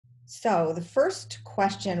So the first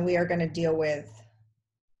question we are going to deal with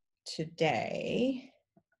today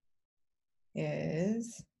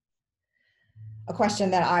is a question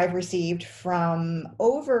that I've received from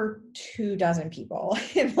over 24 people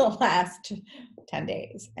in the last 10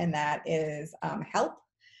 days, and that is help,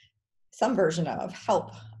 some version of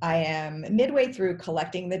help. I am midway through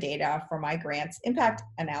collecting the data for my grant's impact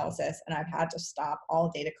analysis, and I've had to stop all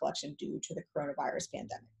data collection due to the coronavirus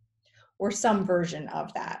pandemic, or some version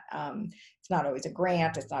of that. It's not always a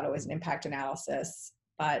grant, it's not always an impact analysis,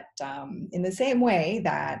 but in the same way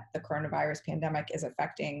that the coronavirus pandemic is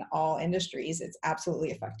affecting all industries, it's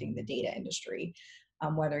absolutely affecting the data industry.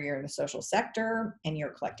 Whether you're in the social sector and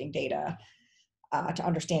you're collecting data to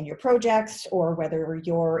understand your projects, or whether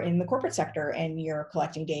you're in the corporate sector and you're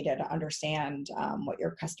collecting data to understand what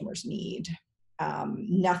your customers need.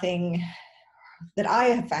 Nothing that I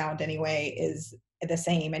have found anyway is the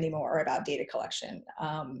same anymore about data collection.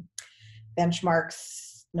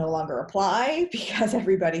 Benchmarks no longer apply because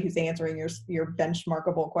everybody who's answering your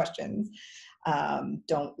benchmarkable questions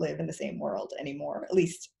don't live in the same world anymore, at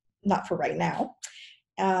least not for right now.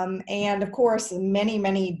 And of course,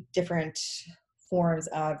 many different forms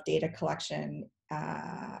of data collection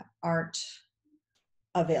aren't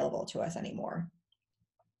available to us anymore.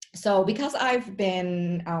 So because I've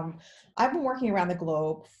been working around the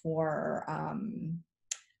globe for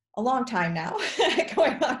a long time now,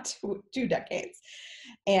 going on 2 decades.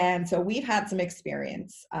 And so we've had some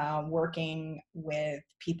experience working with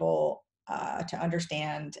people to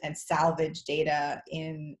understand and salvage data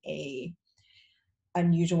in a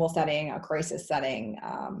unusual setting, a crisis setting.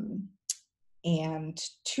 And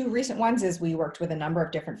 2 recent ones is we worked with a number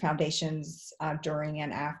of different foundations during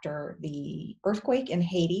and after the earthquake in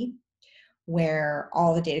Haiti, where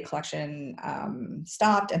all the data collection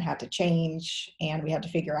stopped and had to change, and we had to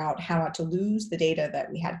figure out how not to lose the data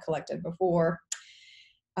that we had collected before.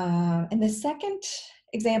 And the second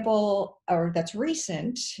example, or that's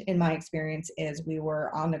recent in my experience, is we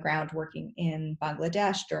were on the ground working in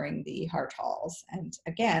Bangladesh during the Hartals. And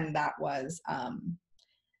again, that was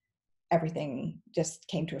everything just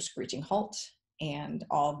came to a screeching halt, and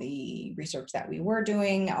all the research that we were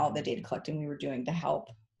doing, all the data collecting we were doing to help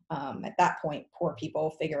at that point poor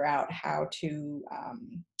people figure out how to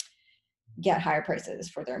get higher prices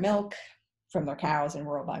for their milk from their cows in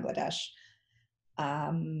rural Bangladesh.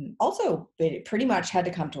 Also, it pretty much had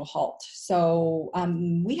to come to a halt. So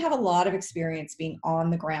we have a lot of experience being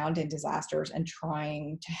on the ground in disasters and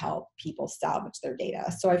trying to help people salvage their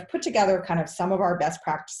data. So I've put together kind of some of our best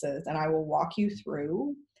practices, and I will walk you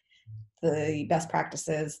through the best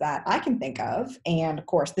practices that I can think of. And of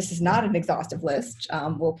course, this is not an exhaustive list.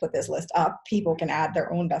 We'll put this list up. People can add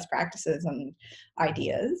their own best practices and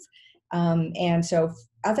ideas. And so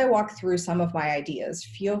as I walk through some of my ideas,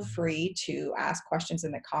 feel free to ask questions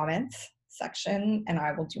in the comments section, and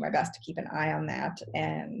I will do my best to keep an eye on that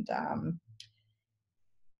and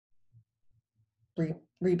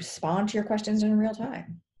respond to your questions in real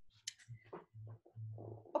time.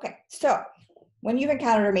 Okay, so when you've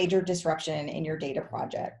encountered a major disruption in your data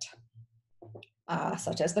project,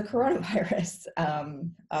 such as the coronavirus,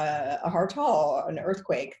 a Hartal, an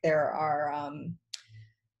earthquake, there are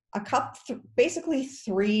basically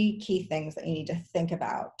 3 key things that you need to think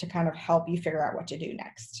about to kind of help you figure out what to do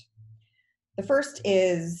next. The first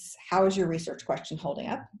is, how is your research question holding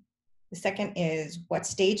up? The second is, what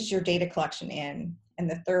stage is your data collection in? And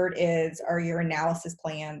the third is, are your analysis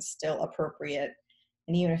plans still appropriate?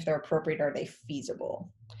 And even if they're appropriate, are they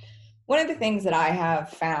feasible? One of the things that I have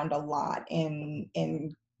found a lot in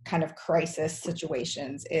kind of crisis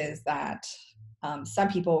situations is that some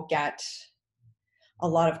people get a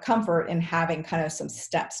lot of comfort in having kind of some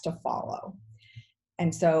steps to follow.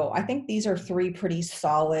 And so I think these are 3 pretty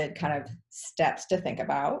solid kind of steps to think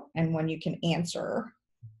about. And when you can answer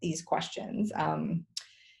these questions,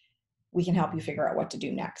 we can help you figure out what to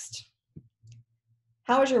do next.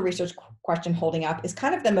 How is your research question holding up is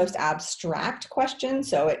kind of the most abstract question.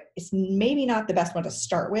 So it's maybe not the best one to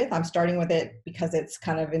start with. I'm starting with it because it's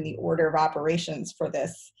kind of in the order of operations for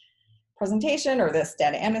this presentation or this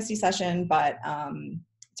data amnesty session, but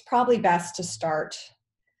it's probably best to start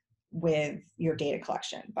with your data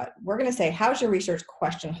collection. But we're going to say, how's your research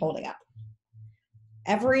question holding up?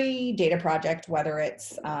 Every data project, whether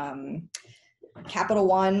it's Capital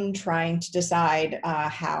One trying to decide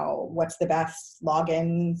what's the best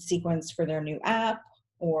login sequence for their new app,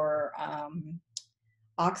 or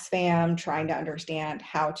Oxfam trying to understand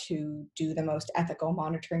how to do the most ethical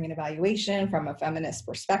monitoring and evaluation from a feminist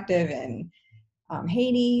perspective in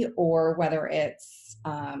Haiti, or whether it's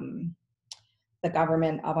the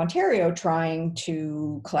government of Ontario trying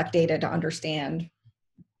to collect data to understand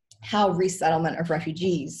how resettlement of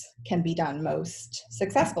refugees can be done most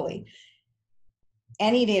successfully.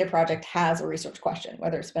 Any data project has a research question,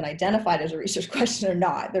 whether it's been identified as a research question or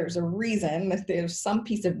not. There's a reason that there's some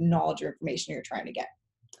piece of knowledge or information you're trying to get.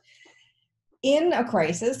 In a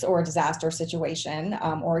crisis or a disaster situation,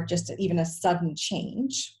 or just even a sudden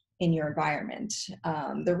change in your environment,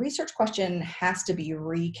 the research question has to be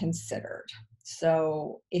reconsidered.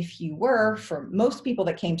 So if you were, for most people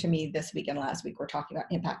that came to me this week and last week, we're talking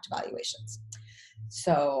about impact evaluations.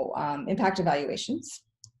 So impact evaluations,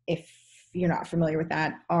 if you're not familiar with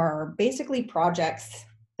that, are basically projects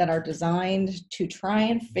that are designed to try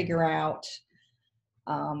and figure out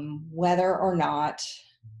whether or not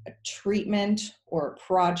a treatment or a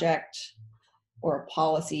project or a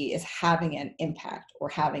policy is having an impact or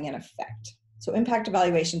having an effect. So impact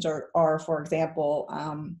evaluations are for example,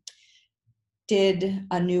 did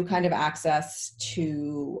a new kind of access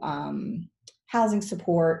to housing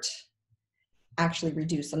support actually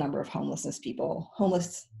reduce the number of homeless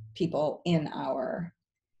people in our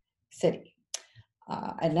city?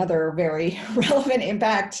 Another very relevant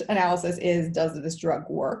impact analysis is, does this drug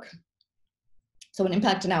work? So an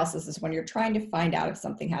impact analysis is when you're trying to find out if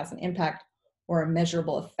something has an impact or a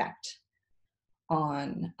measurable effect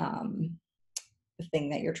on the thing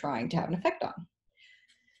that you're trying to have an effect on.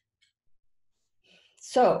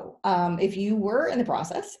 So if you were in the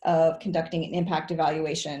process of conducting an impact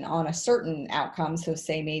evaluation on a certain outcome, so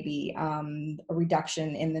say maybe a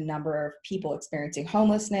reduction in the number of people experiencing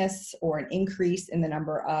homelessness or an increase in the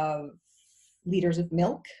number of liters of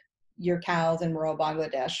milk your cows in rural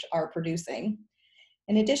Bangladesh are producing,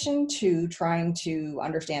 in addition to trying to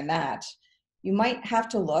understand that, you might have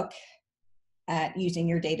to look at using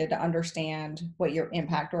your data to understand what your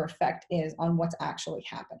impact or effect is on what's actually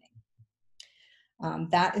happening.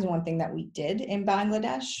 That is one thing that we did in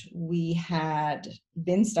Bangladesh. We had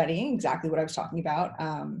been studying exactly what I was talking about,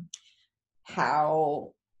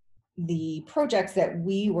 how the projects that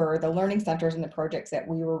the learning centers and the projects that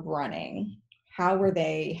we were running, how were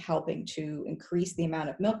they helping to increase the amount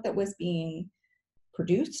of milk that was being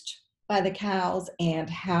produced by the cows, and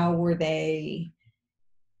how were they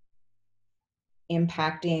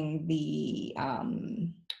impacting the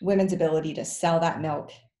women's ability to sell that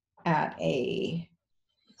milk at a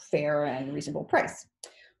fair and reasonable price.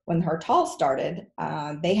 When the Hartal started,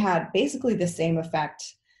 they had basically the same effect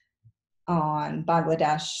on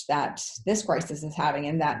Bangladesh that this crisis is having,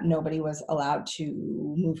 in that nobody was allowed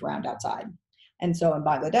to move around outside. And so in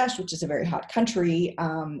Bangladesh, which is a very hot country,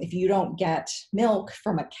 if you don't get milk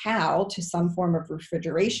from a cow to some form of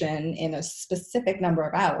refrigeration in a specific number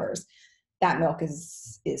of hours, that milk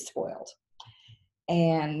is spoiled.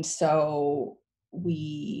 And so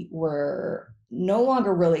we were no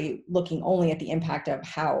longer really looking only at the impact of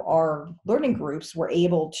how our learning groups were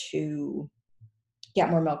able to get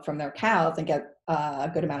more milk from their cows and get a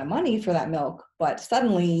good amount of money for that milk, but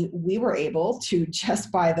suddenly we were able to,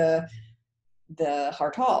 just by the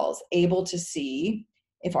Hartals, able to see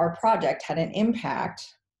if our project had an impact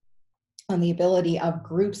on the ability of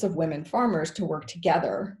groups of women farmers to work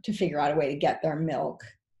together to figure out a way to get their milk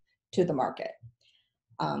to the market.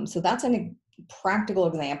 So that's a practical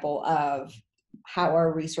example of how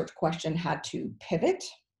our research question had to pivot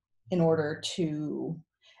in order to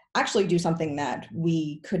actually do something that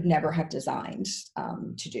we could never have designed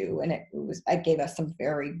to do. And it gave us some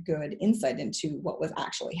very good insight into what was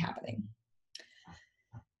actually happening.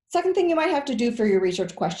 Second thing you might have to do for your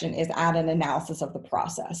research question is add an analysis of the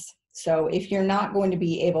process. So if you're not going to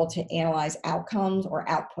be able to analyze outcomes or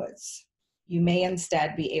outputs, you may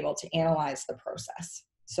instead be able to analyze the process.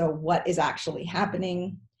 So what is actually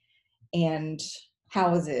happening, and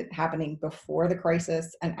how is it happening before the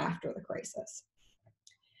crisis and after the crisis?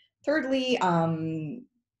 Thirdly,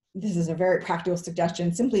 this is a very practical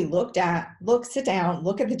suggestion. Simply sit down,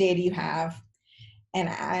 look at the data you have,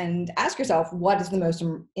 and ask yourself, what is the most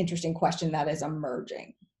interesting question that is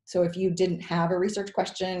emerging? So if you didn't have a research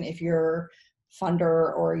question, if your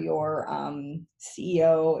funder or your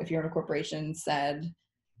CEO, if you're in a corporation, said,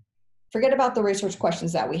 forget about the research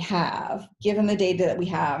questions that we have, given the data that we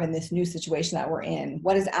have in this new situation that we're in,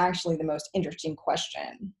 what is actually the most interesting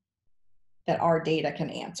question that our data can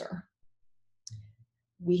answer?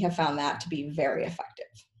 We have found that to be very effective.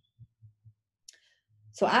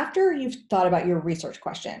 So after you've thought about your research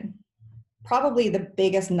question, probably the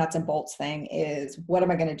biggest nuts and bolts thing is, what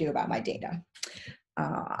am I going to do about my data?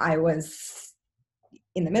 I was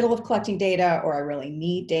in the middle of collecting data, or I really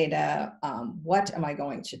need data. What am I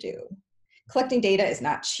going to do? Collecting data is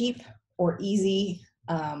not cheap or easy.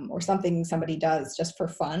 or something somebody does just for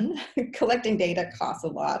fun. Collecting data costs a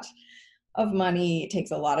lot of money, it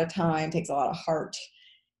takes a lot of time, takes a lot of heart,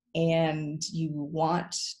 and you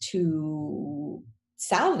want to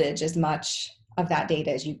salvage as much of that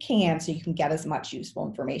data as you can so you can get as much useful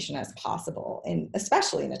information as possible, and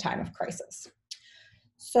especially in a time of crisis.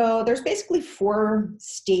 So there's basically 4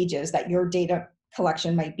 stages that your data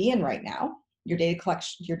collection might be in right now. Your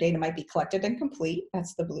data might be collected and complete.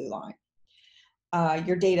 That's the blue line.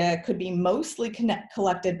 Your data could be mostly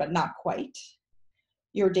collected, but not quite.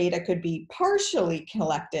 Your data could be partially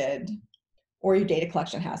collected, or your data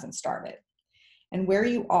collection hasn't started. And where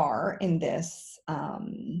you are in this,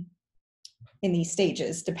 in these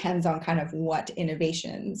stages depends on kind of what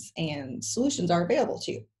innovations and solutions are available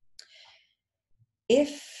to you.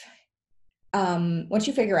 If, once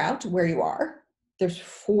you figure out where you are, there's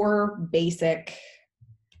 4 basic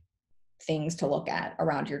things to look at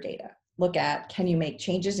around your data. Look at, can you make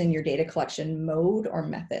changes in your data collection mode or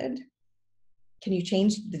method? Can you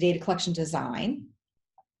change the data collection design?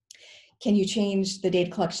 Can you change the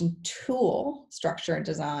data collection tool, structure and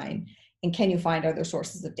design? And can you find other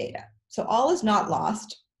sources of data? So all is not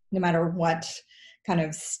lost, no matter what kind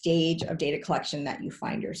of stage of data collection that you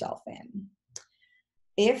find yourself in.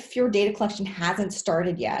 If your data collection hasn't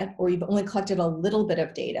started yet, or you've only collected a little bit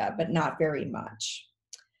of data, but not very much,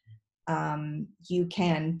 you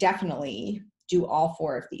can definitely do all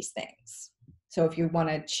 4 of these things. So if you want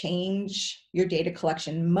to change your data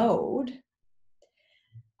collection mode,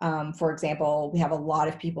 for example, we have a lot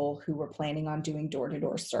of people who were planning on doing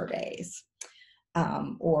door-to-door surveys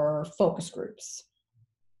or focus groups.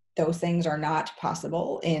 Those things are not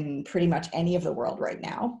possible in pretty much any of the world right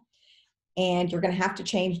now. And you're going to have to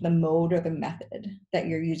change the mode or the method that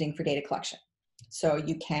you're using for data collection. So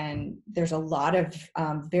you can, there's a lot of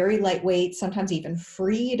very lightweight, sometimes even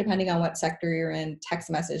free, depending on what sector you're in, text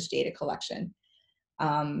message data collection.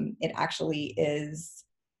 It actually is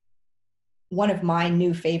one of my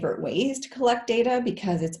new favorite ways to collect data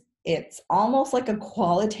because it's almost like a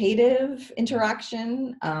qualitative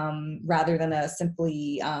interaction rather than a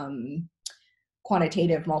simply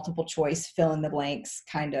quantitative multiple choice fill in the blanks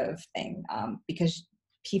kind of thing, because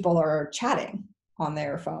people are chatting on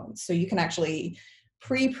their phones. So you can actually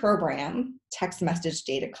pre-program text message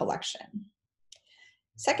data collection.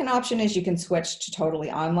 Second option is you can switch to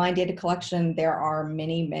totally online data collection. There are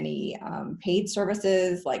many paid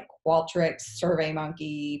services like Qualtrics,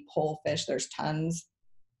 SurveyMonkey, Pollfish, there's tons.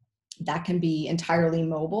 That can be entirely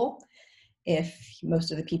mobile if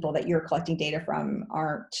most of the people that you're collecting data from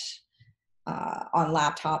aren't on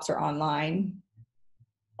laptops or online.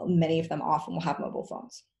 Many of them often will have mobile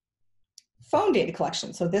phones. Phone data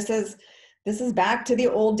collection. So this is back to the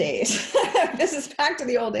old days. This is back to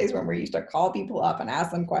the old days when we used to call people up and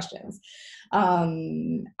ask them questions.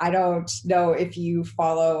 I don't know if you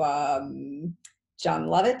follow John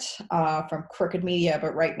Lovett from Crooked Media,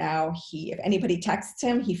 but right now, if anybody texts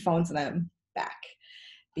him, he phones them back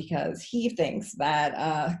because he thinks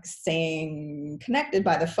that staying connected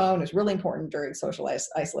by the phone is really important during social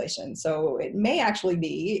isolation. So it may actually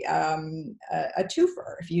be a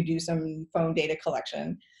twofer if you do some phone data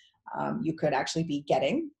collection. You could actually be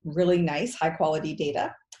getting really nice, high quality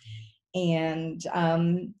data and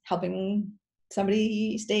helping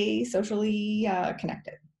somebody stay socially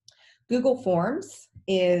connected. Google Forms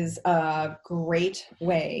is a great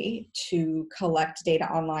way to collect data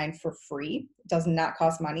online for free. It does not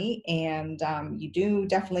cost money, and you do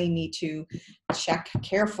definitely need to check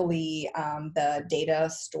carefully the data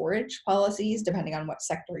storage policies depending on what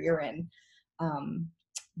sector you're in.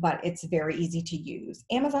 But it's very easy to use.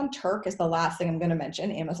 Amazon Turk is the last thing I'm going to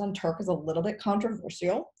mention. Amazon Turk is a little bit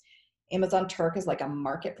controversial. Amazon Turk is like a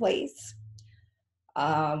marketplace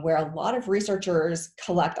where a lot of researchers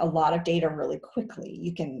collect a lot of data really quickly.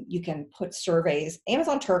 You can put surveys.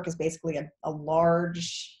 Amazon Turk is basically a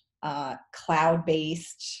large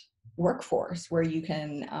cloud-based workforce where you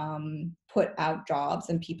can put out jobs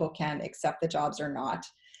and people can accept the jobs or not.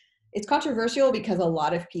 It's controversial because a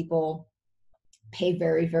lot of people pay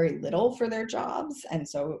very, very little for their jobs. And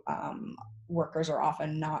so workers are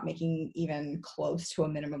often not making even close to a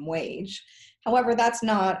minimum wage. However, that's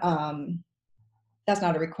not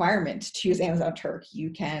a requirement to use Amazon Turk. You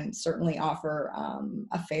can certainly offer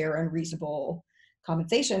a fair and reasonable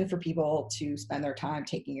compensation for people to spend their time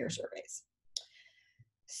taking your surveys.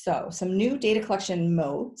 So some new data collection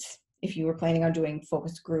modes, if you were planning on doing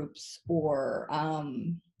focus groups or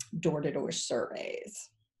door-to-door surveys.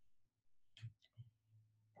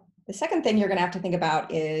 The second thing you're going to have to think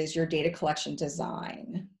about is your data collection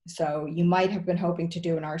design. So you might have been hoping to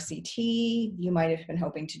do an RCT. You might have been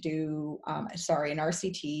hoping to do, an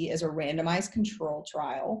RCT is a randomized control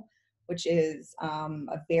trial, which is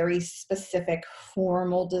a very specific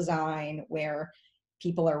formal design where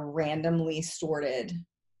people are randomly sorted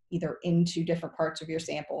either into different parts of your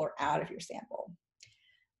sample or out of your sample.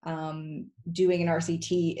 Doing an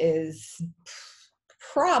RCT is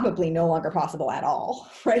probably no longer possible at all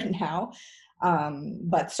right now.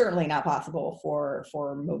 But certainly not possible for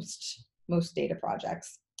most data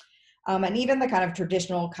projects. And even the kind of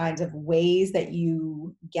traditional kinds of ways that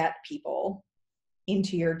you get people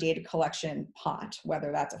into your data collection pot,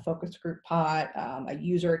 whether that's a focus group pot, a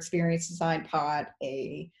user experience design pot,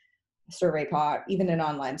 a survey pot, even an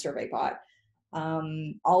online survey pot,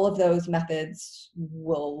 all of those methods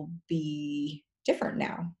will be different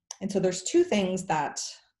now. And so there's two things that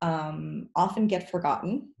often get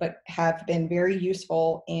forgotten, but have been very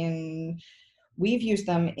useful we've used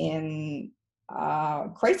them in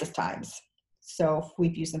crisis times. So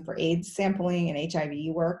we've used them for AIDS sampling and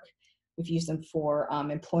HIV work. We've used them for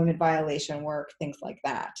employment violation work, things like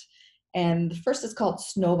that. And the first is called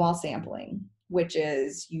snowball sampling, which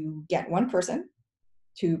is you get one person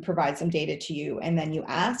to provide some data to you, and then you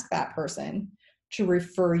ask that person to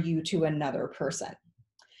refer you to another person.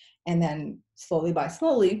 And then slowly by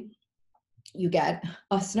slowly, you get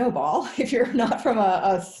a snowball. If you're not from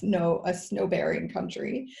a snow-bearing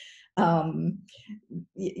country,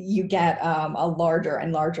 you get a larger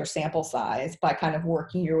and larger sample size by kind of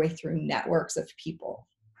working your way through networks of people.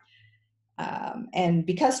 And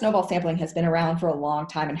because snowball sampling has been around for a long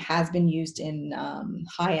time and has been used in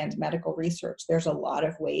high-end medical research, there's a lot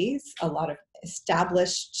of ways, a lot of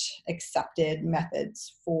established, accepted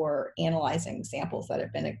methods for analyzing samples that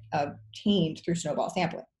have been obtained through snowball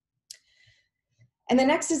sampling. And the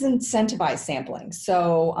next is incentivized sampling.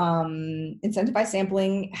 So incentivized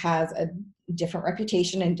sampling has a different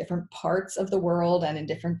reputation in different parts of the world and in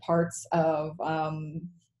different parts of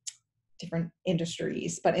different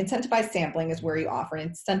industries, but incentivized sampling is where you offer an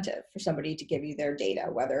incentive for somebody to give you their data,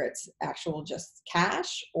 whether it's actual just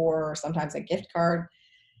cash or sometimes a gift card.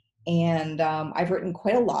 And I've written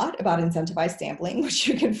quite a lot about incentivized sampling, which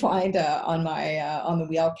you can find on the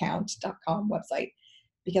wheelcount.com website,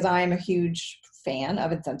 because I am a huge fan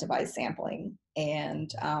of incentivized sampling.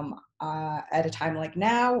 And at a time like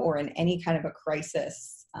now, or in any kind of a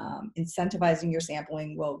crisis, incentivizing your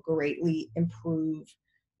sampling will greatly improve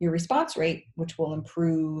your response rate, which will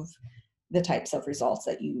improve the types of results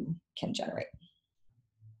that you can generate.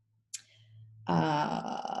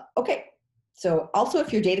 Okay, so also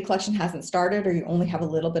if your data collection hasn't started or you only have a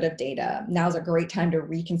little bit of data, now's a great time to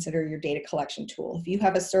reconsider your data collection tool. If you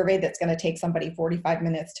have a survey that's going to take somebody 45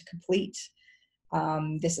 minutes to complete,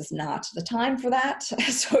 this is not the time for that.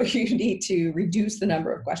 So you need to reduce the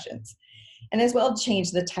number of questions, and as well change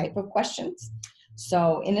the type of questions.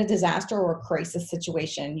 So in a disaster or a crisis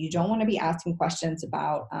situation, you don't want to be asking questions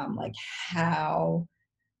about like how,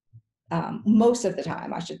 most of the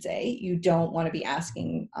time, I should say, you don't want to be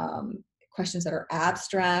asking questions that are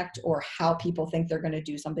abstract or how people think they're going to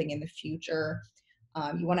do something in the future.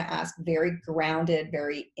 You want to ask very grounded,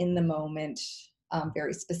 very in the moment,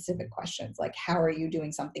 very specific questions like, how are you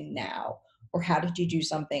doing something now? Or how did you do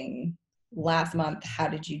something last month? How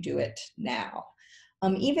did you do it now?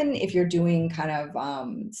 Even if you're doing kind of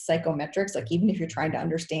psychometrics, like even if you're trying to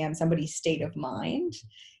understand somebody's state of mind,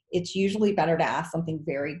 it's usually better to ask something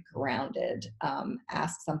very grounded,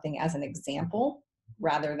 ask something as an example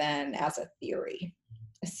rather than as a theory,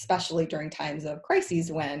 especially during times of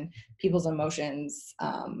crises when people's emotions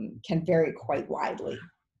can vary quite widely.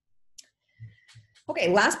 Okay,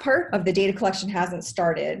 last part of the data collection hasn't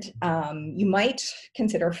started. You might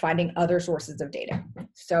consider finding other sources of data.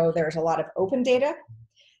 So there's a lot of open data.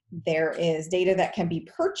 There is data that can be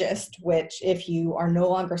purchased, which if you are no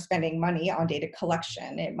longer spending money on data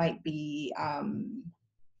collection, it might be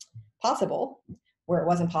possible, where it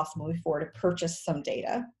wasn't possible before, to purchase some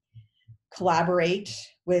data. Collaborate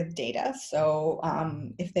with data. So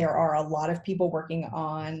if there are a lot of people working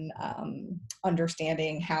on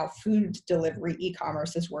understanding how food delivery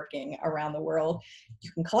e-commerce is working around the world,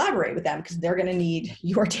 you can collaborate with them because they're going to need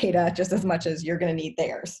your data just as much as you're going to need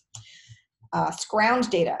theirs. Scrounge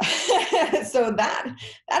data. So that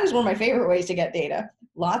is one of my favorite ways to get data.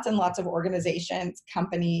 Lots and lots of organizations,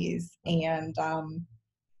 companies, and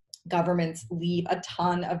governments leave a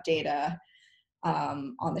ton of data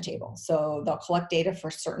on the table. So they'll collect data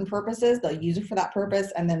for certain purposes, they'll use it for that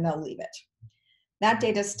purpose, and then they'll leave it. That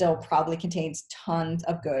data still probably contains tons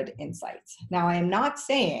of good insights. Now, I am not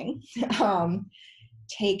saying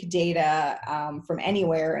take data from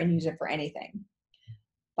anywhere and use it for anything.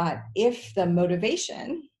 But if the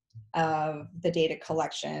motivation of the data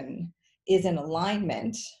collection is in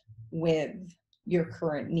alignment with your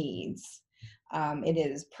current needs, it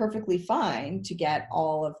is perfectly fine to get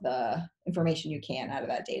all of the information you can out of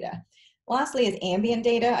that data. Lastly is ambient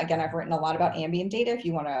data. Again, I've written a lot about ambient data if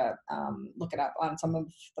you want to look it up on some of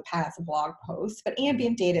the past blog posts. But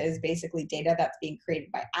ambient data is basically data that's being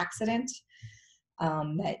created by accident,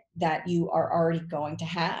 that you are already going to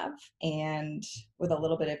have. And with a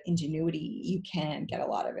little bit of ingenuity, you can get a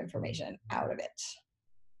lot of information out of it.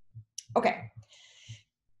 Okay.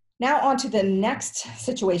 Now on to the next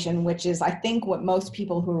situation, which is I think what most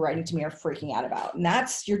people who are writing to me are freaking out about. And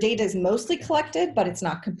that's your data is mostly collected, but it's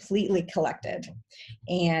not completely collected.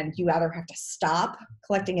 And you either have to stop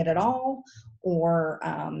collecting it at all, or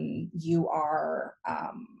you are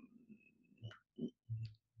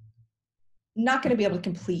not going to be able to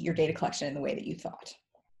complete your data collection in the way that you thought.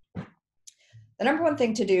 The number one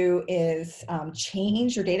thing to do is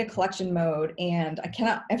change your data collection mode. And I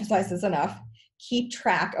cannot emphasize this enough. Keep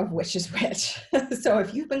track of which is which. So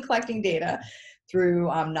if you've been collecting data through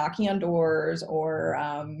knocking on doors or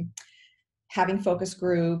having focus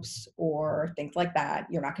groups or things like that,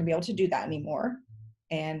 you're not going to be able to do that anymore.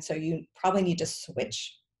 And so you probably need to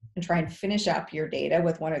switch and try and finish up your data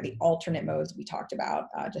with one of the alternate modes we talked about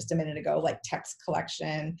just a minute ago, like text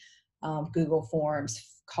collection, Google Forms,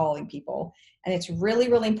 calling people. And it's really,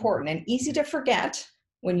 really important and easy to forget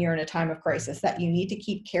when you're in a time of crisis that you need to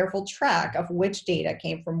keep careful track of which data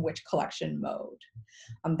came from which collection mode.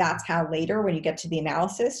 That's how later when you get to the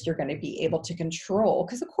analysis, you're going to be able to control,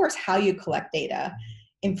 because of course how you collect data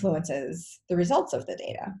influences the results of the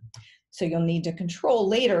data. So you'll need to control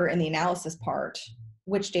later in the analysis part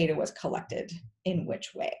which data was collected in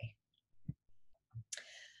which way.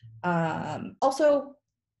 Also,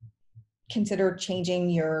 consider changing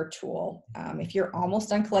your tool. If you're almost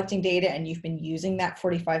done collecting data and you've been using that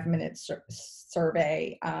 45-minute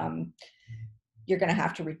survey, you're going to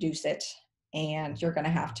have to reduce it, and you're going to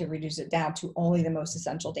have to reduce it down to only the most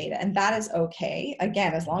essential data. And that is okay.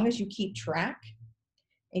 Again, as long as you keep track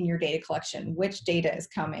in your data collection, which data is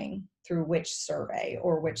coming through which survey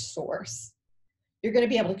or which source, you're going to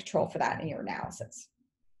be able to control for that in your analysis.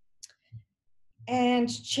 And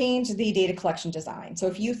change the data collection design. So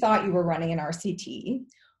if you thought you were running an RCT,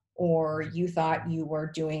 or you thought you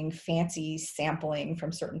were doing fancy sampling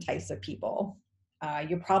from certain types of people,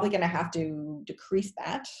 you're probably going to have to decrease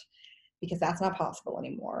that because that's not possible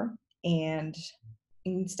anymore. And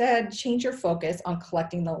instead, change your focus on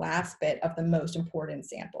collecting the last bit of the most important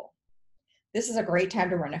sample. This is a great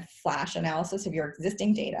time to run a flash analysis of your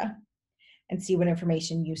existing data and see what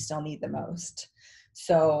information you still need the most.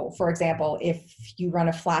 So for example, if you run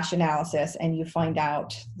a flash analysis and you find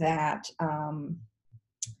out that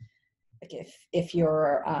like if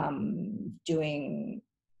you're doing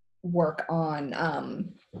work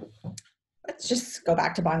on, let's just go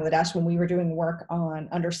back to Bangladesh, when we were doing work on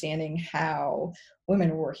understanding how women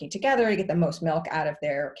were working together to get the most milk out of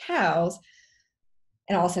their cows,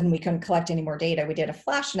 and all of a sudden we couldn't collect any more data. We did a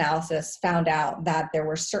flash analysis, found out that there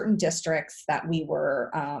were certain districts that we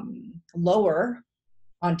were lower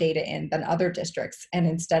on data in than other districts. And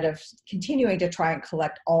instead of continuing to try and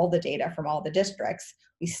collect all the data from all the districts,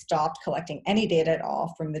 we stopped collecting any data at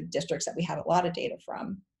all from the districts that we had a lot of data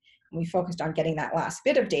from. And we focused on getting that last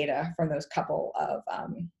bit of data from those couple of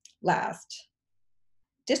last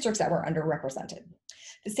districts that were underrepresented.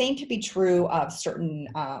 The same could be true of certain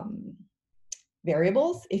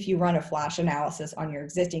variables. If you run a flash analysis on your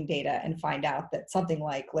existing data and find out that something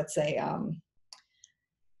like, let's say,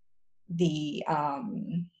 the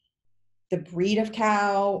breed of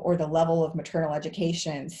cow or the level of maternal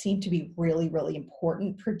education seem to be really, really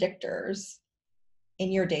important predictors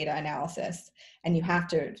in your data analysis, and you have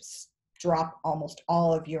to drop almost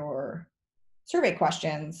all of your survey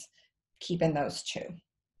questions, keep in those two.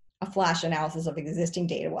 A flash analysis of existing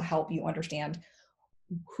data will help you understand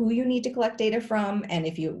who you need to collect data from, and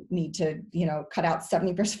if you need to, cut out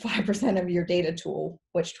 75% of your data tool,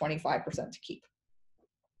 which 25% to keep.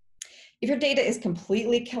 If your data is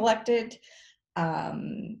completely collected,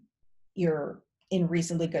 you're in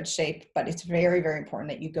reasonably good shape, but it's very, very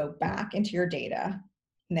important that you go back into your data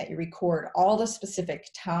and that you record all the specific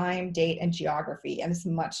time, date, and geography in as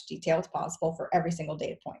much detail as possible for every single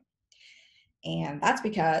data point. And that's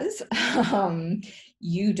because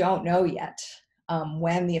you don't know yet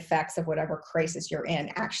when the effects of whatever crisis you're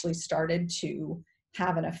in actually started to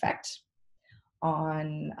have an effect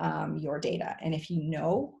on your data. And if you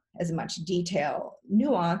know as much detail,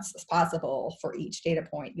 nuance as possible for each data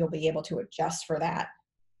point, you'll be able to adjust for that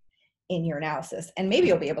in your analysis. And maybe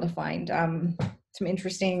you'll be able to find some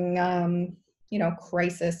interesting,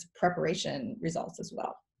 crisis preparation results as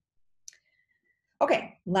well.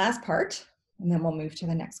 Okay, last part, and then we'll move to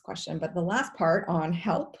the next question. But the last part on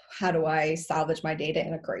help, how do I salvage my data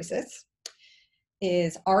in a crisis,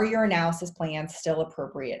 is, are your analysis plans still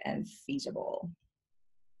appropriate and feasible?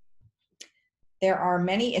 There are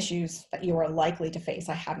many issues that you are likely to face.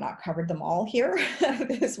 I have not covered them all here.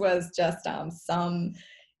 This was just some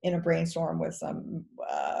in a brainstorm with some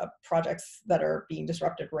projects that are being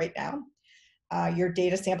disrupted right now. Your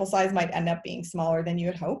data sample size might end up being smaller than you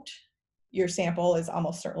had hoped. Your sample is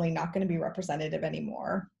almost certainly not going to be representative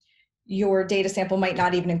anymore. Your data sample might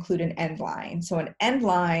not even include an end line. So an end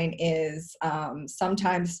line is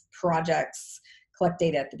sometimes projects collect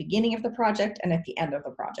data at the beginning of the project and at the end of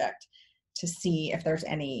the project to see if there's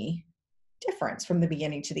any difference from the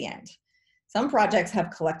beginning to the end. Some projects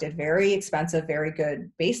have collected very expensive, very good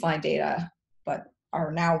baseline data, but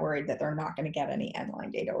are now worried that they're not going to get any end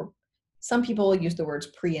line data. Or some people use the words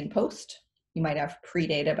pre and post. You might have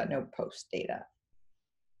pre-data, but no post-data.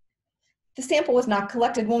 The sample was not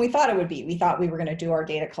collected when we thought it would be. We thought we were going to do our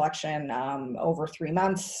data collection over 3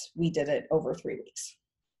 months. We did it over 3 weeks.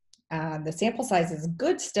 The sample size is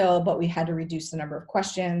good still, but we had to reduce the number of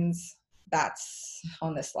questions. That's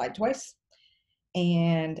on this slide twice.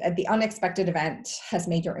 And the unexpected event has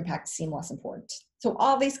made your impact seem less important. So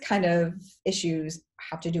all these kind of issues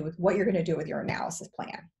have to do with what you're going to do with your analysis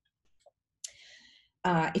plan.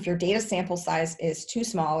 If your data sample size is too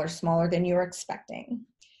small or smaller than you're expecting,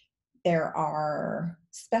 there are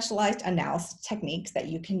specialized analysis techniques that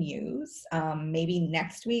you can use. Maybe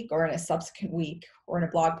next week or in a subsequent week or in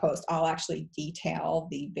a blog post, I'll actually detail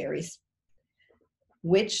the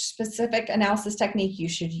which specific analysis technique you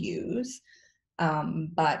should use.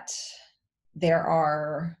 But there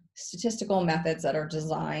are statistical methods that are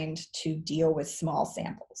designed to deal with small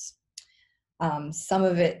samples. Some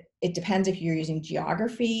of it depends if you're using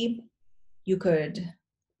geography. You could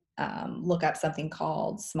look up something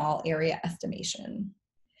called small area estimation.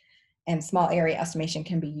 And small area estimation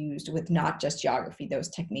can be used with not just geography. Those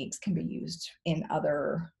techniques can be used in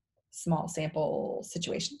other small sample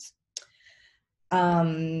situations.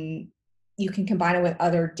 You can combine it with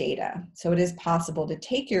other data. So it is possible to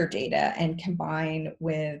take your data and combine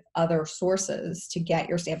with other sources to get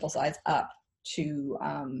your sample size up to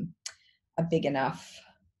a big enough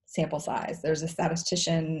sample size. There's a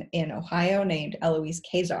statistician in Ohio named Eloise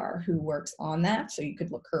Kazar who works on that, so you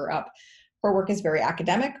could look her up. Her work is very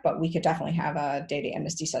academic, but we could definitely have a data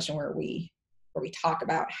amnesty session where we talk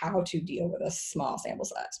about how to deal with a small sample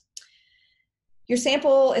size. Your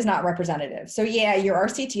sample is not representative. So yeah, your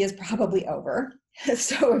RCT is probably over.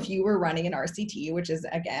 So if you were running an RCT, which is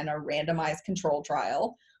again a randomized control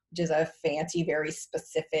trial, which is a fancy, very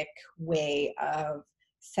specific way of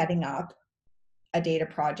setting up a data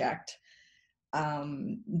project,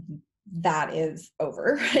 that is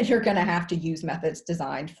over. You're going to have to use methods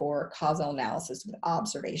designed for causal analysis with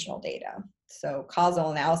observational data. So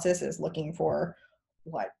causal analysis is looking for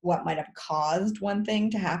what might have caused one thing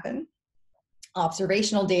to happen.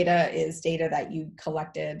 Observational data is data that you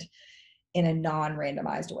collected in a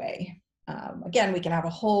non-randomized way. Again, we can have a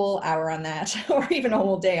whole hour on that or even a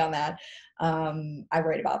whole day on that. I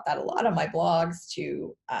write about that a lot on my blogs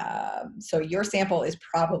too. So your sample is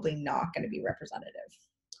probably not going to be representative.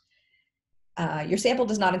 Your sample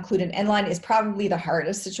does not include an end line is probably the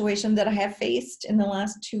hardest situation that I have faced in the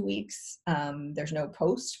last 2 weeks. There's no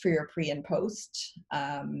post for your pre and post.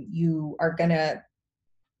 You are going to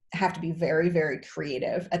have to be very, very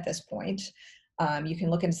creative at this point. You can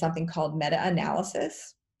look into something called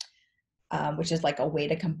meta-analysis, which is like a way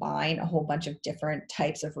to combine a whole bunch of different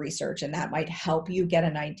types of research, and that might help you get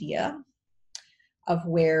an idea of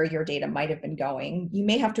where your data might have been going. You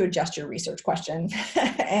may have to adjust your research question.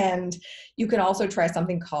 And you can also try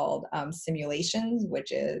something called simulations,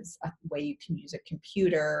 which is a way you can use a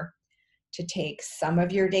computer to take some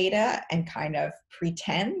of your data and kind of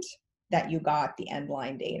pretend that you got the end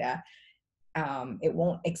line data. It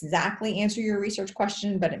won't exactly answer your research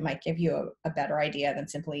question, but it might give you a better idea than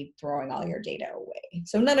simply throwing all your data away.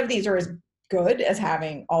 So none of these are as good as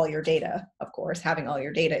having all your data. Of course, having all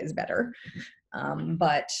your data is better,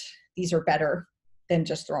 but these are better than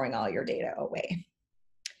just throwing all your data away.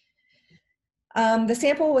 The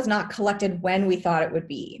sample was not collected when we thought it would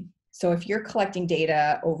be. So if you're collecting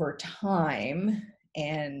data over time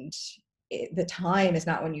and the time is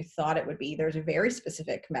not when you thought it would be, there's a very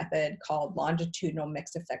specific method called longitudinal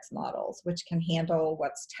mixed effects models, which can handle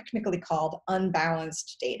what's technically called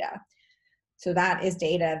unbalanced data. So that is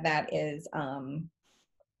data that is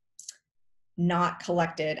not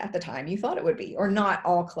collected at the time you thought it would be, or not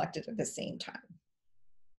all collected at the same time.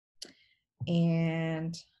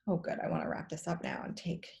 And, oh good, I want to wrap this up now and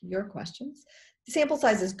take your questions. The sample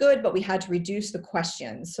size is good, but we had to reduce the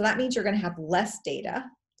questions. So that means you're going to have less data.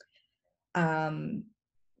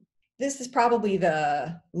 This is probably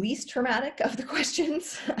the least traumatic of the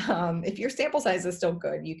questions. If your sample size is still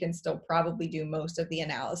good, you can still probably do most of the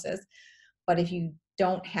analysis. But if you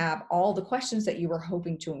don't have all the questions that you were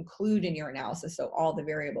hoping to include in your analysis, so all the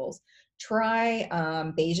variables, try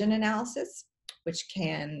Bayesian analysis, which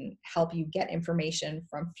can help you get information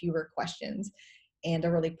from fewer questions. And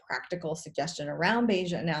a really practical suggestion around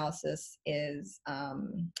Bayesian analysis is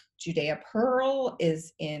Judea Pearl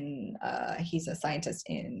is he's a scientist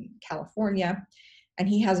in California, and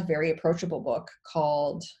he has a very approachable book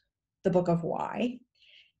called The Book of Why.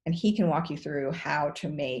 And he can walk you through how to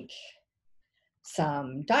make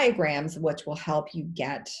some diagrams, which will help you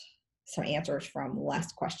get some answers from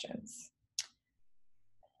less questions.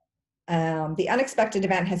 The unexpected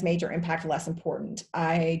event has made your impact less important.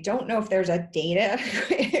 I don't know if there's a data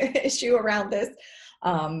issue around this,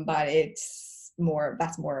 but that's more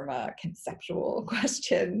of a conceptual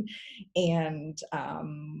question. And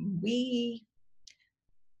I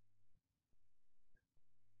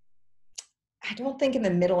don't think in the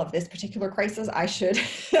middle of this particular crisis I should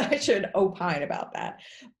I should opine about that,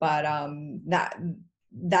 but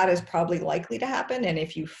that is probably likely to happen. And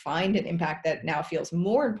if you find an impact that now feels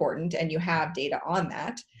more important and you have data on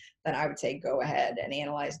that, then I would say go ahead and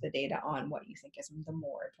analyze the data on what you think is the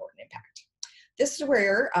more important impact. This is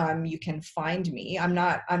where you can find me. I'm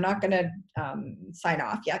not going to sign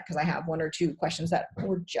off yet because I have one or two questions that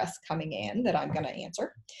were just coming in that I'm going to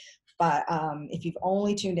answer. But if you've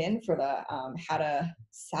only tuned in for the how to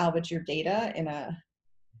salvage your data in a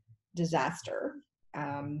disaster,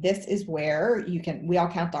 this is where you can,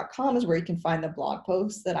 weallcount.com is where you can find the blog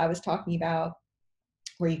posts that I was talking about,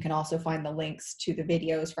 where you can also find the links to the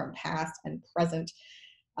videos from past and present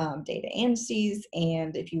data analyses.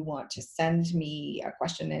 And if you want to send me a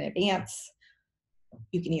question in advance,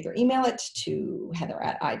 you can either email it to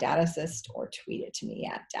Heather@iDataAssist or tweet it to me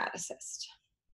 @DataAssist.